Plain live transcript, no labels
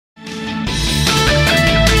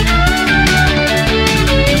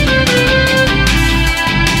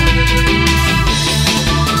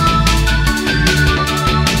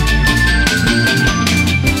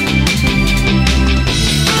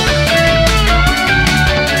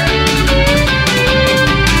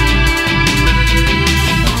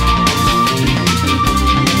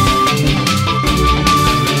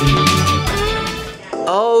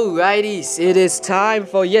Alrighties, it is time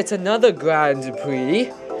for yet another Grand Prix.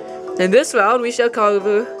 In this round, we shall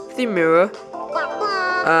cover the mirror.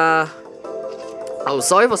 Oh,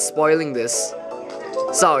 sorry for spoiling this.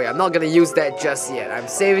 Sorry, I'm not gonna use that just yet. I'm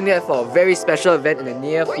saving it for a very special event in the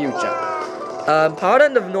near future.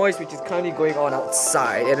 Pardon the noise which is currently going on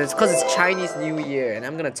outside, and it's because it's Chinese New Year, and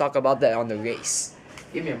I'm gonna talk about that on the race.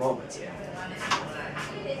 Give me a moment here.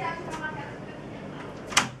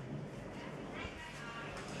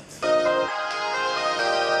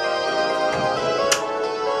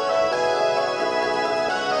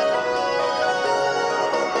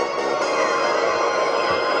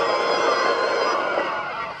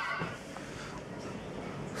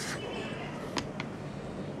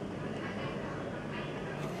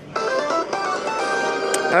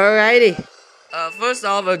 Alrighty. First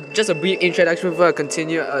off, just a brief introduction before I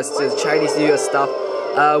continue to Chinese New Year stuff.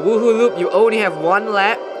 Wuhu Loop, you only have one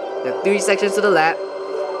lap. There are 3 sections to the lap.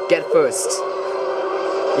 Get first.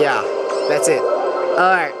 Yeah, that's it.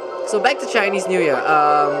 Alright, so back to Chinese New Year.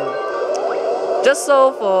 Just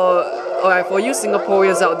so for you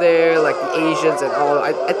Singaporeans out there, like the Asians and all,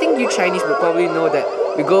 I think you Chinese would probably know that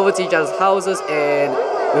we go over to each other's houses and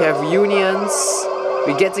we have reunions.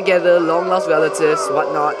 We get together, long lost relatives,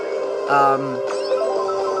 whatnot,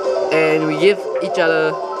 and we give each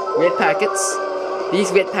other red packets.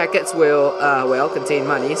 These red packets will, contain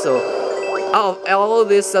money. So, out of all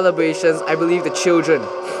these celebrations, I believe the children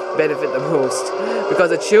benefit the most because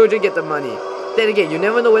the children get the money. Then again, you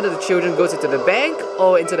never know whether the children goes into the bank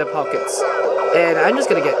or into their pockets. And I'm just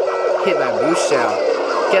gonna get hit by a blue shell.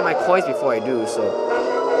 Get my coins before I do so.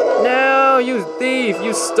 No, you thief!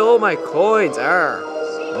 You stole my coins! No.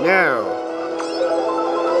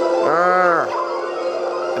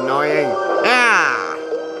 Annoying. Ah!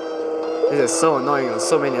 This is so annoying on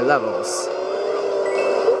so many levels.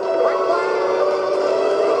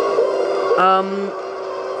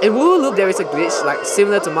 In Wuhu Loop there is a glitch like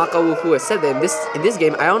similar to Maka Wuhu, except that in this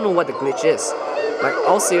game I don't know what the glitch is. Like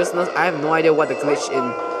all seriousness, I have no idea what the glitch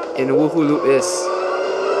in Wuhu Loop is.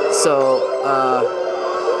 So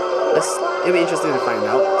it'll be interesting to find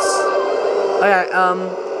out. Okay,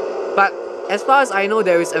 but as far as I know,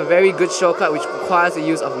 there is a very good shortcut which requires the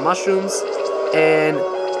use of mushrooms, and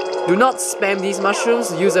do not spam these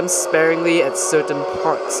mushrooms, use them sparingly at certain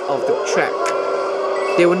parts of the track.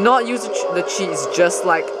 They will not use the cheats just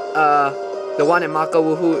like the one in Maka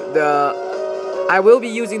Wuhu. I will be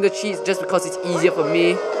using the cheats just because it's easier for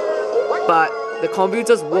me, but the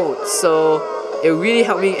computers won't, so it really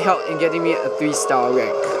helped in getting me a 3-star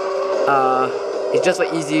rank. It's just for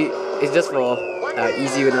easiness.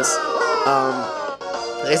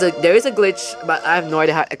 There is a glitch, but I have no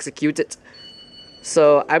idea how to execute it.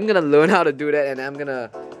 So I'm gonna learn how to do that, and I'm gonna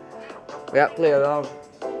play along.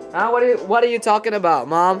 What are you talking about,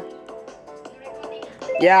 Mom?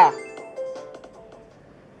 Yeah.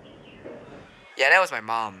 Yeah, that was my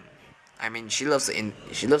mom. I mean, she loves to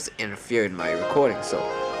interfere in my recording. So,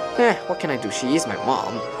 what can I do? She is my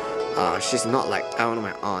mom. She's not like one of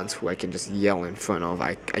my aunts who I can just yell in front of.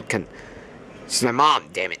 I can. She's my mom,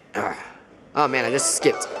 damn it. Oh man, I just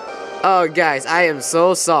skipped. Oh guys, I am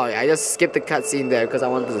so sorry. I just skipped the cutscene there because I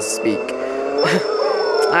wanted to speak.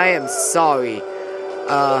 I am sorry.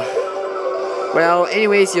 Well,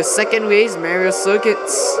 anyways, your second race, Mario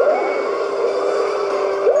Circuits.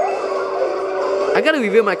 I gotta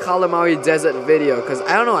review my Calamari Desert video because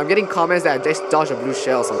I don't know, I'm getting comments that I just dodged a blue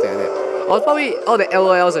shell or something like that. Or probably all the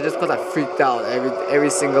LOLs are just because I freaked out every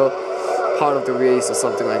single part of the race or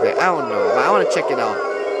something like that. I don't know, but I want to check it out.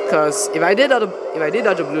 Because if I did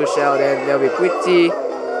dodge a blue shell, then that'll be pretty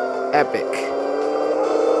epic.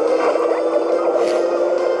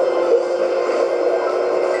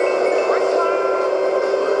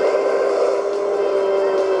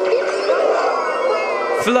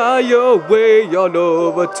 Fly away on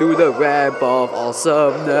over to the ramp of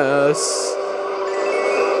awesomeness.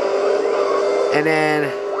 And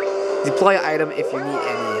then deploy an item if you need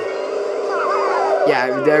any.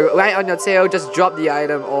 Yeah, they're right on your tail, just drop the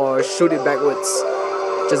item or shoot it backwards.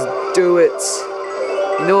 Just do it.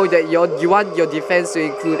 You know that you want your defense to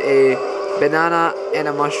include a banana and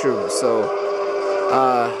a mushroom, so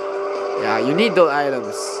yeah, you need those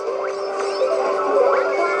items.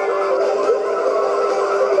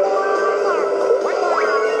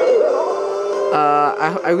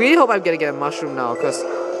 I really hope I'm gonna get a mushroom now, because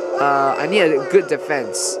I need a good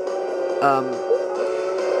defense.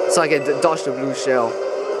 So I can dodge the blue shell.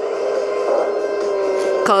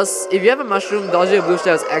 Because if you have a mushroom, dodging a blue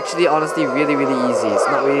shell is actually honestly really easy. It's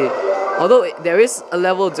not really... Although there is a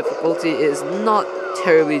level of difficulty, it is not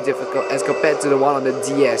terribly difficult as compared to the one on the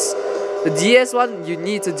DS. The DS one, you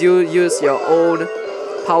need to use your own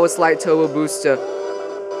power slide turbo booster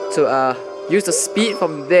to use the speed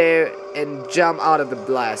from there and jump out of the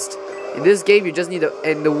blast. In this game, you just need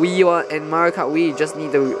and the Wii one and Mario Kart Wii, you just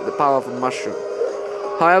need the power of a mushroom.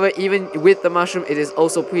 However, even with the mushroom, it is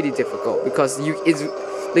also pretty difficult because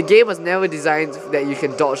the game was never designed that you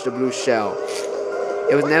can dodge the blue shell.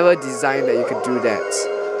 It was never designed that you could do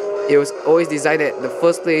that. It was always designed that the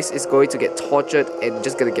first place is going to get tortured and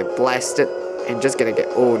just gonna get blasted and just gonna get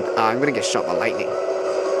owned. I'm gonna get shot by lightning.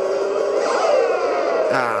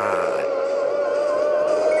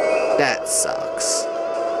 That sucks.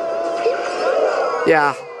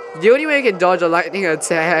 Yeah, the only way you can dodge a lightning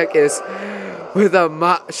attack is with a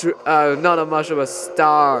not a mushroom, a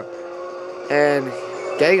star. And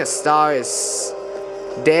getting a star is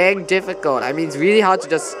dang difficult. I mean, it's really hard to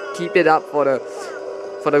just keep it up for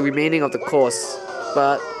the remaining of the course.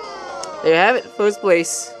 But there you have it, first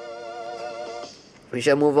place. We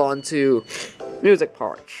shall move on to Music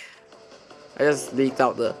Park. I just leaked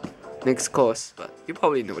out the next course, but you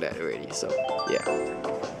probably know that already, so yeah.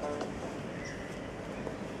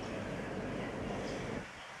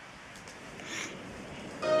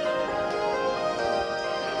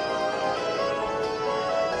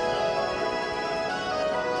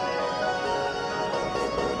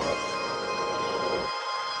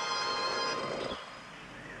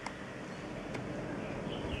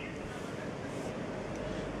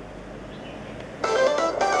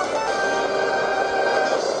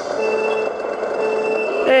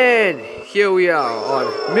 And here we are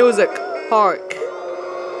on Music Park.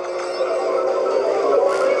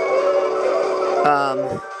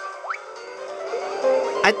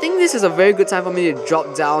 I think this is a very good time for me to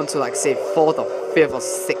drop down to like say 4th or 5th or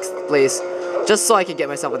 6th place, just so I can get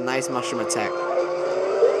myself a nice mushroom attack.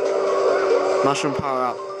 Mushroom power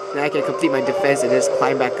up. Then I can complete my defense and just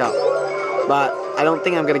climb back up. But I don't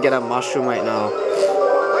think I'm gonna get a mushroom right now.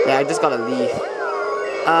 Yeah, I just got a leaf.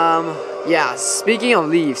 Yeah, speaking of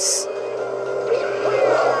leaves.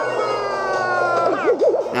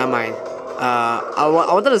 Never mind. I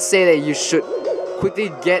wanted to say that you should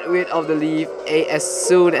quickly get rid of the leaf as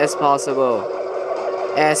soon as possible.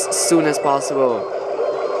 As soon as possible.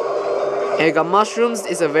 And you got mushrooms,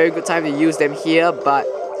 it's a very good time to use them here, but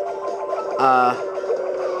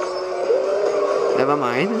never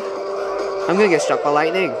mind. I'm gonna get struck by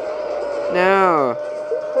lightning. No.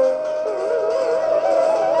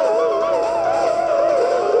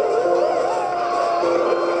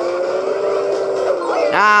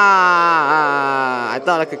 I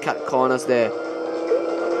thought I could cut corners there.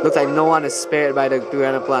 Looks like no one is spared by the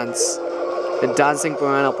piranha plants. The dancing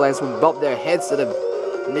piranha plants will bob their heads to the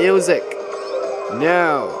music.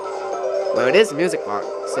 No. Well, it is Music Park,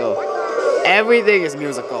 so everything is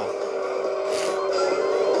musical.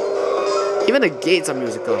 Even the gates are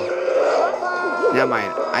musical. Never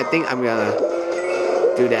mind. I think I'm gonna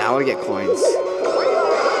do that. I wanna get coins.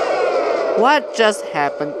 What just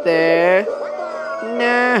happened there?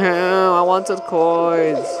 No, I wanted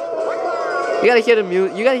coins. You gotta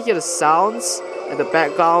hear the sounds at the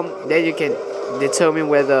background, then you can determine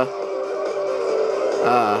whether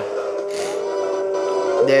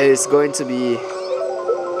there is going to be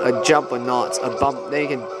a jump or not, a bump. Then you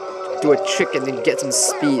can do a trick and then get some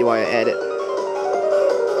speed while you're at it.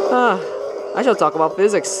 I shall talk about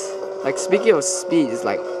physics. Like, speaking of speed, it's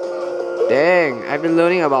like, dang, I've been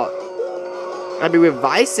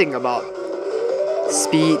revising about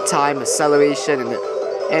speed, time, acceleration,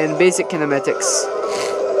 and basic kinematics,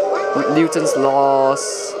 Newton's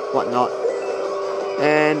laws, whatnot.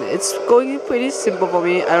 And it's going pretty simple for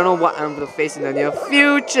me. I don't know what I'm gonna face in the near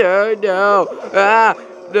future. No,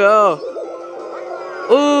 no.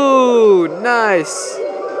 Ooh, nice,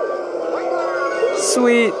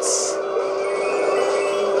 sweet.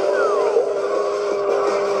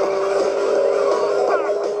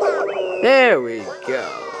 There we go.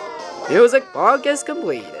 Music Park is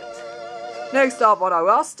completed. Next up on our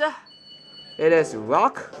roster, it is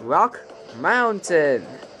Rock Mountain.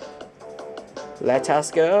 Let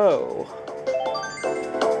us go.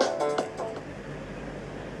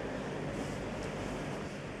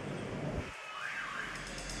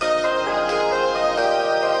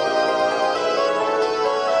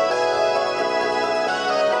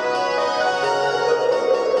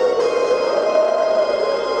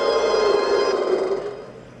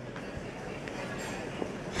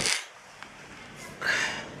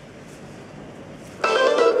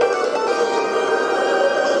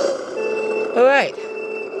 Alright,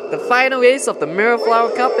 the final race of the Mirror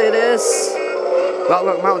Flower Cup, it is Rock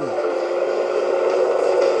Mountain.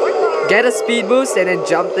 Get a speed boost and then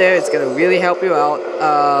jump there, it's gonna really help you out.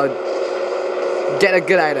 get a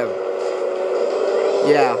good item.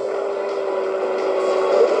 Yeah.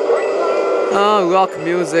 Oh, rock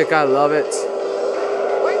music, I love it.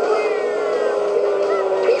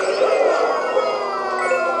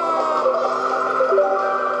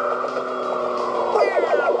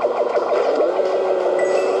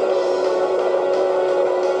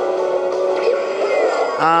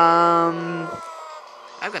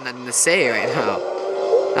 I've got nothing to say right now.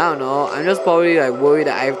 I don't know, I'm just probably like worried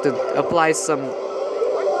that I have to apply some,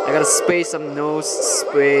 I gotta spray some nose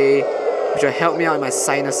spray, which will help me out in my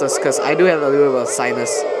sinuses, because I do have a little bit of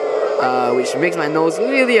sinus, which makes my nose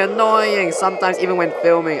really annoying sometimes, even when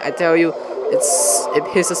filming. I tell you, it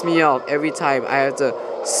pisses me off every time I have to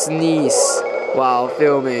sneeze while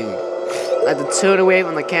filming. I have to turn away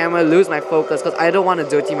from the camera, lose my focus, because I don't want to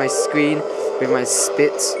dirty my screen with my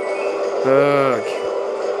spit. Ugh.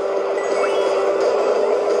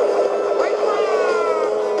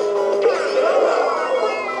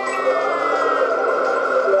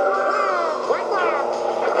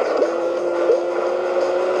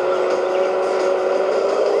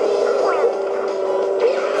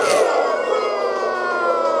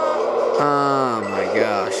 Oh my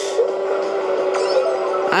gosh.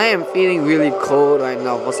 I am feeling really cold right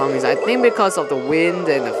now for some reason. I think because of the wind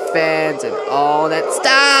and the fans and all that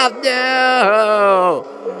stuff. No!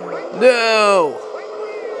 No!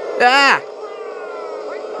 Ah!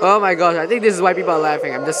 Oh my gosh, I think this is why people are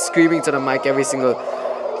laughing. I'm just screaming to the mic every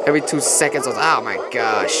 2 seconds. Oh my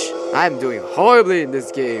gosh. I'm doing horribly in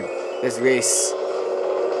this game. This race.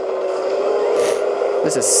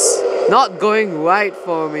 This is not going right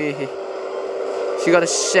for me. She got a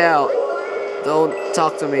shell. Don't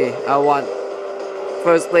talk to me. I want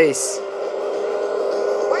first place.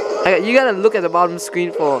 You gotta look at the bottom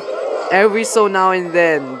screen for every so now and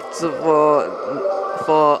then, so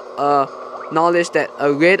for knowledge that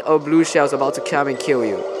a red or blue shell is about to come and kill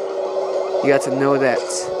you. You got to know that.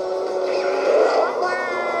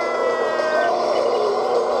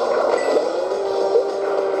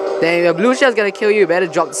 Then if a blue shell is gonna kill you, you better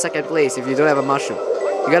drop to second place if you don't have a mushroom.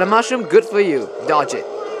 You got a mushroom? Good for you. Dodge it.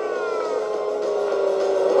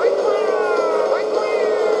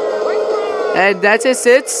 And that is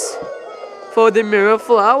it for the Mirror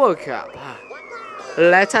Flower Cup.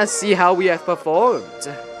 Let us see how we have performed.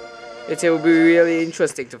 It will be really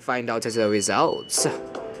interesting to find out the results.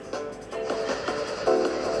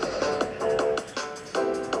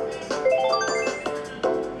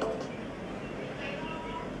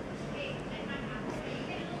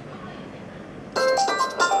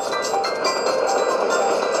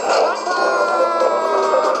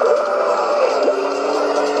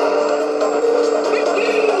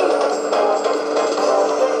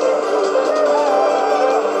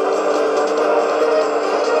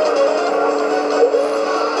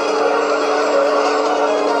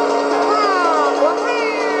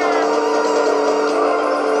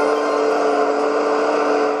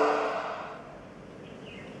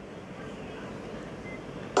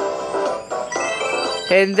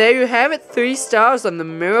 And there you have it, 3 stars on the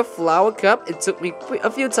Mirror Flower Cup. It took me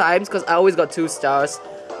a few times because I always got 2 stars.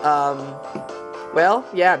 Well,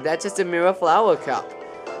 yeah, that's just the Mirror Flower Cup.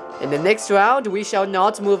 In the next round, we shall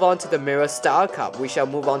not move on to the Mirror Star Cup. We shall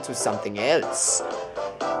move on to something else.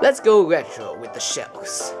 Let's go retro with the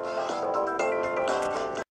shells.